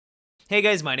Hey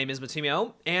guys, my name is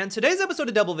Matimio, and today's episode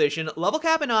of Double Vision, Level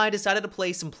Cap and I decided to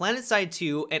play some Planetside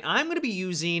 2, and I'm going to be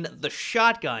using the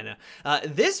shotgun.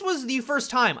 This was the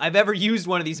first time I've ever used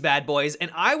one of these bad boys,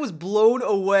 and I was blown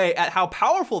away at how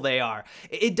powerful they are.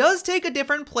 It does take a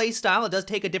different play style, it does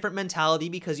take a different mentality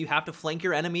because you have to flank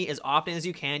your enemy as often as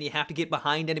you can, you have to get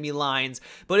behind enemy lines,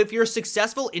 but if you're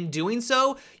successful in doing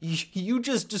so, you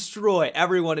just destroy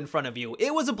everyone in front of you.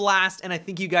 It was a blast, and I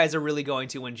think you guys are really going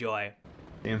to enjoy.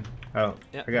 Damn. Oh,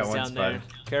 yep, I got one down spotted. there.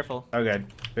 Careful. Oh, good.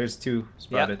 There's two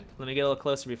spotted. Yep. Let me get a little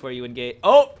closer before you engage.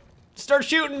 Oh! Start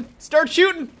shooting! Start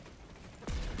shooting!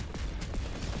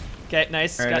 Okay,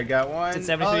 nice. All right, I got one.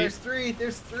 Oh, there's three.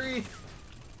 There's three.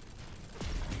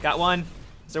 Got one.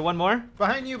 Is there one more?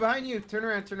 Behind you, behind you. Turn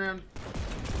around, turn around.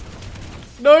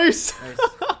 Nice! Nice.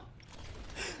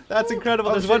 That's incredible.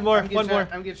 Oh, There's shit. one more.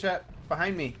 I'm getting shot.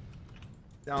 Behind me.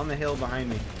 On the hill behind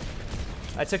me.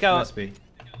 I took out... Must be.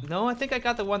 No, I think I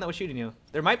got the one that was shooting you.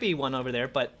 There might be one over there,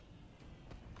 but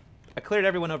I cleared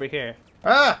everyone over here.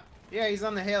 Ah! Yeah, he's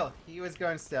on the hill. He was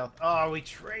going stealth. Oh, we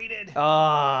traded.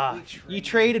 Ah, you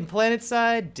traded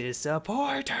Planetside?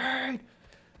 Disappointing.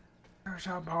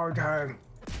 Disappointing.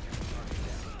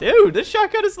 Dude, this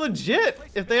shotgun is legit.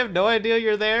 If they have no idea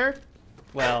you're there,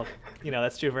 well, you know,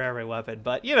 that's true for every weapon,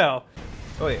 but you know.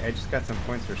 Oh, wait, I just got some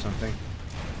points or something.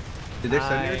 Did their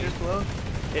sun just blow?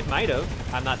 It might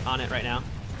have. I'm not on it right now.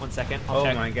 1 second. I'll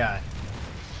check. Oh my god.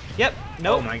 Yep.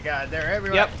 Nope. Oh my god, they're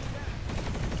everywhere. Yep.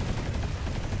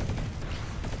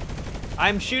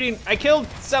 I'm shooting. I killed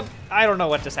some. I don't know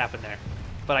what just happened there,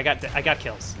 but I got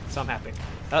kills, so I'm happy.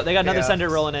 Oh, they got another Sunder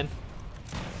rolling in.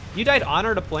 You died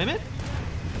honor deployment?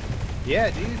 Yeah,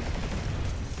 dude.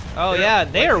 Oh yeah,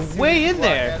 they are way in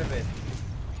there.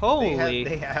 Holy.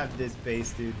 They have this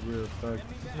base, dude. Real fuck.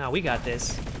 No, we got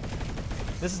this.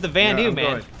 This is the Van Du, man.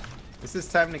 Going. This is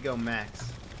time to go max.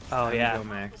 Oh yeah. Go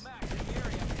max.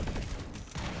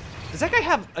 Does that guy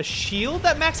have a shield?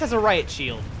 That Max has a riot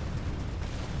shield.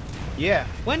 Yeah.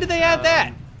 When did they add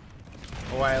that?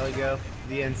 A while ago.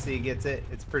 The NC gets it.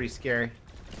 It's pretty scary.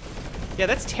 Yeah,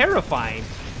 that's terrifying.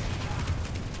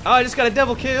 Oh, I just got a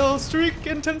double kill. Streak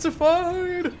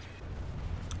intensified.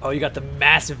 Oh, you got the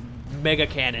massive mega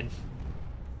cannon.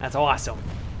 That's awesome.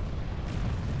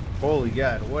 Holy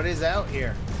god, what is out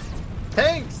here?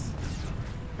 Tanks!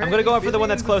 I'm gonna go up for the one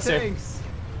that's closer.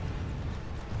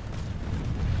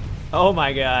 Oh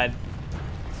my god.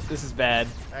 This is bad.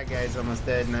 That guy's almost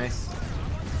dead, nice.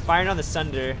 Firing on the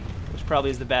Sunder, which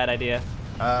probably is the bad idea.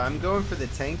 I'm going for the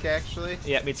tank, actually.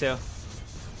 Yeah, me too.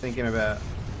 Thinking about...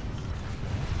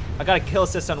 I got a kill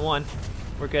assist on one.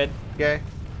 We're good. Okay.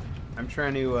 I'm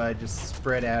trying to just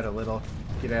spread out a little.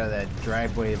 Get out of that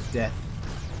driveway of death.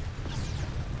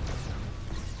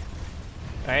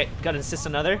 Alright, got to assist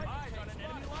another.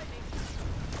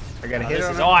 I got a hit on him. This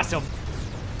is awesome.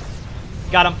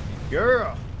 Got him.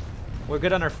 Girl. We're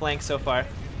good on our flank so far.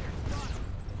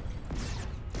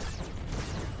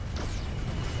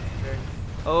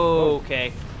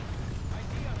 Okay.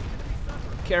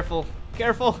 Careful.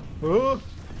 Careful. Oh.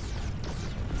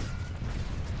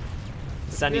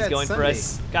 Sunny's going for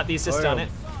us. Got the assist on it.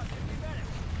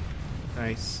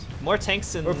 Nice. More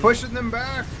tanks and... We're pushing them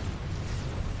back.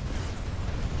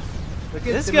 Look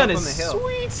at this gun is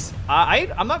sweet.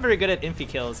 I'm not very good at infi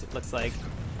kills, it looks like.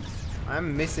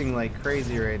 I'm missing like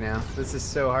crazy right now. This is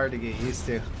so hard to get used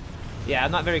to. Yeah,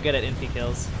 I'm not very good at infi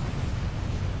kills.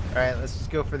 Alright, let's just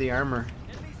go for the armor.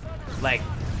 Like,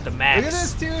 the max. Look at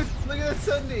this, dude! Look at that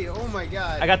Sunday! Oh my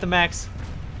god. I got the max.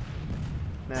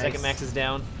 Nice. Second max is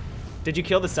down. Did you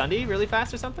kill the Sunday really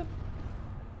fast or something?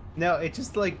 No, it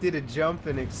just like did a jump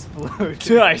and exploded.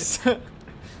 Nice.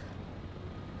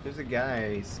 There's a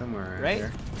guy somewhere right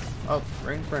there. Oh,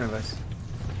 right in front of us.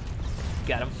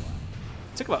 Got him.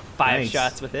 Took about 5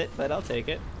 shots with it, but I'll take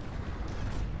it.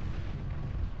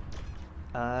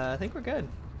 I think we're good.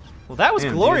 Well, that was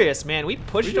glorious, man. We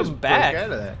pushed them back.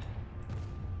 Out of that.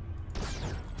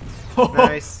 Oh,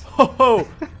 nice. Oh,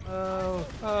 oh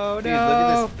no. Dude, look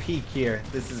at this peak here.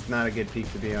 This is not a good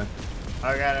peak to be on.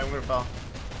 Oh god, I'm gonna fall.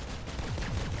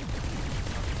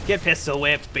 Get pistol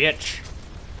whipped, bitch.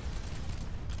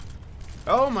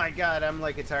 Oh my god, I'm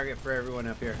like a target for everyone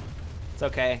up here. It's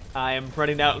okay. I am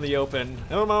running out in the open.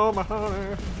 Hello, my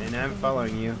honey. And I'm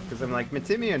following you, because I'm like,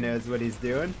 Matimio knows what he's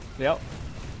doing. Yep.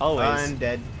 Always. I'm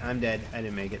dead. I'm dead. I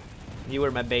didn't make it. You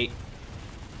were my bait.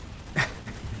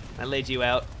 I laid you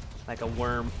out like a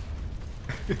worm.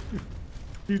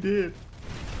 You did.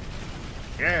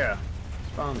 Yeah.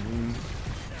 Spawn.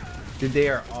 Dude, they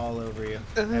are all over you.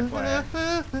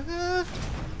 FYI.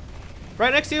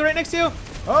 Right next to you, right next to you.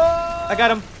 Oh! I got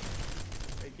him.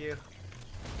 Thank you.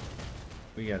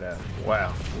 We gotta.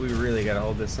 Wow. We really gotta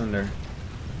hold this under.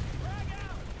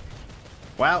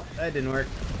 Wow, that didn't work.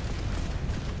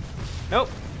 Nope.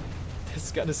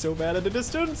 This gun is so bad at a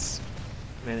distance.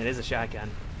 Man, it is a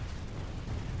shotgun.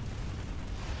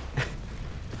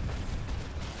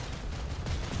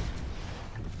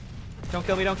 Don't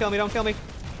kill me, don't kill me, don't kill me.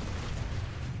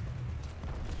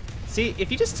 See,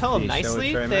 if you just tell them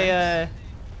nicely, they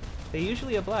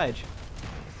usually oblige.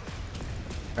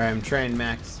 Alright, I'm trying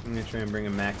Max. I'm gonna try and bring a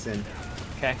Max in.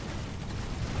 Okay.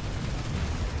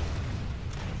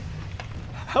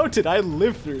 How did I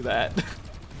live through that?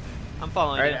 I'm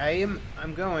following you. Alright,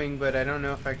 I'm going, but I don't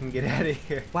know if I can get out of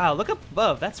here. Wow, look up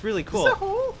above. That's really cool. Is this a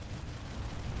hole?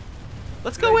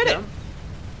 Let's go in it.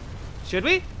 Should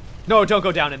we? No, don't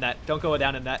go down in that. Don't go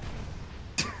down in that.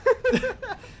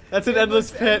 That's an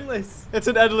endless pit. It's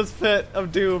an endless pit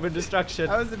of doom and destruction.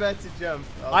 I was about to jump.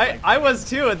 I was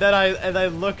too, and then I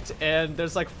looked and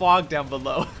there's like fog down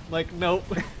below. Like, nope.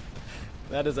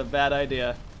 That is a bad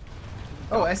idea.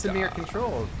 Oh, Esamir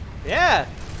controlled. Yeah.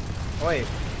 Wait.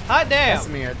 Hot damn.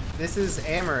 Esamir, this is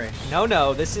Amarish.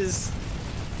 No, this is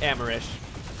Amarish.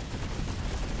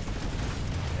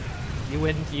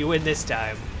 You win this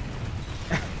time.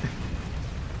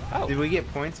 Oh. Did we get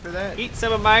points for that? Eat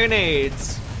some of my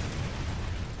grenades.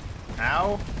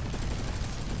 Ow.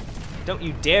 Don't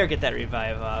you dare get that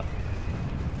revive off.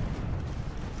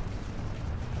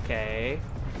 Okay.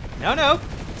 No.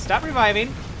 Stop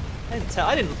reviving.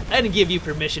 I didn't give you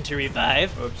permission to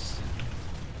revive. Oops.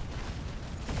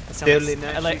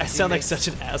 I sound like such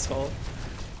an asshole.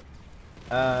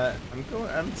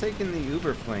 I'm taking the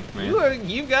Uber flank, man.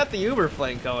 You got the Uber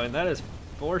flank going. That is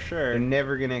for sure. They're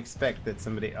never gonna expect that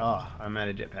somebody. Oh, I'm out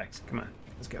of jetpacks. Come on,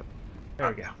 let's go. There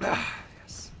we go.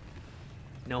 Yes.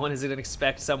 No one is gonna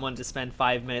expect someone to spend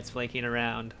 5 minutes flanking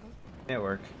around.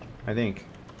 Network, I think.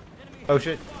 Oh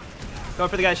shit.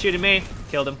 Going for the guy shooting me.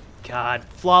 Killed him. God,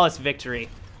 flawless victory.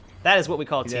 That is what we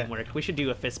call teamwork. We should do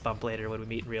a fist bump later when we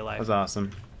meet in real life. That was awesome.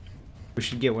 We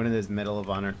should get one of those Medal of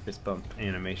Honor fist bump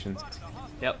animations.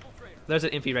 Yep. There's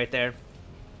an Impy right there.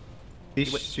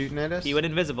 He's shooting at us? He went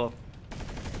invisible.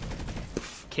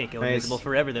 Can't go invisible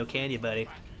forever though, can you, buddy?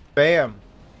 Bam!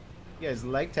 You guys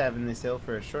liked having this hill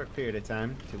for a short period of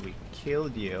time till we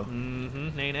killed you.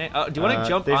 Mm-hmm. Nay. Oh, do you want to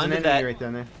jump there's onto an that? enemy right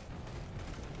down there.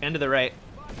 End to the right.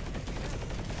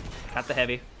 Got the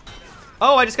heavy.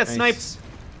 Oh, I just got sniped.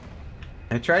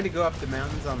 I tried to go up the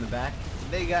mountains on the back.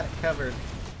 They got it covered,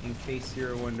 in case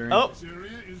you're wondering. Oh.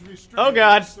 Oh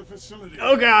god.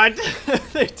 Oh god.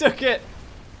 They took it.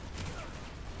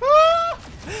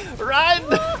 Run!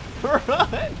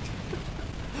 Run!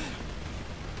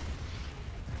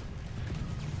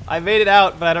 I made it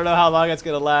out, but I don't know how long it's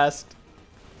gonna last.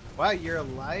 Wow, you're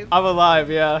alive? I'm alive,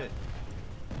 yeah.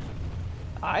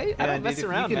 I don't mess dude,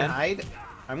 around, if you can man. hide,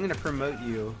 I'm gonna promote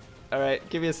you. Alright,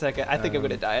 give me a second. I think I'm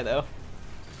gonna die, though.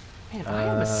 Man, I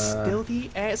am a stealthy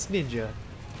ass ninja.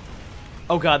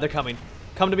 Oh god, they're coming.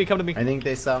 Come to me, come to me. I think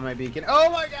they saw my beacon. Oh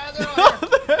my god,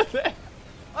 they're there!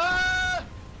 Ah!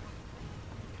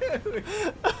 Dude.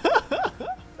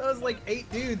 That was like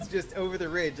 8 dudes just over the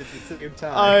ridge at the same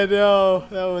time. I know.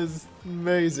 That was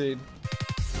amazing.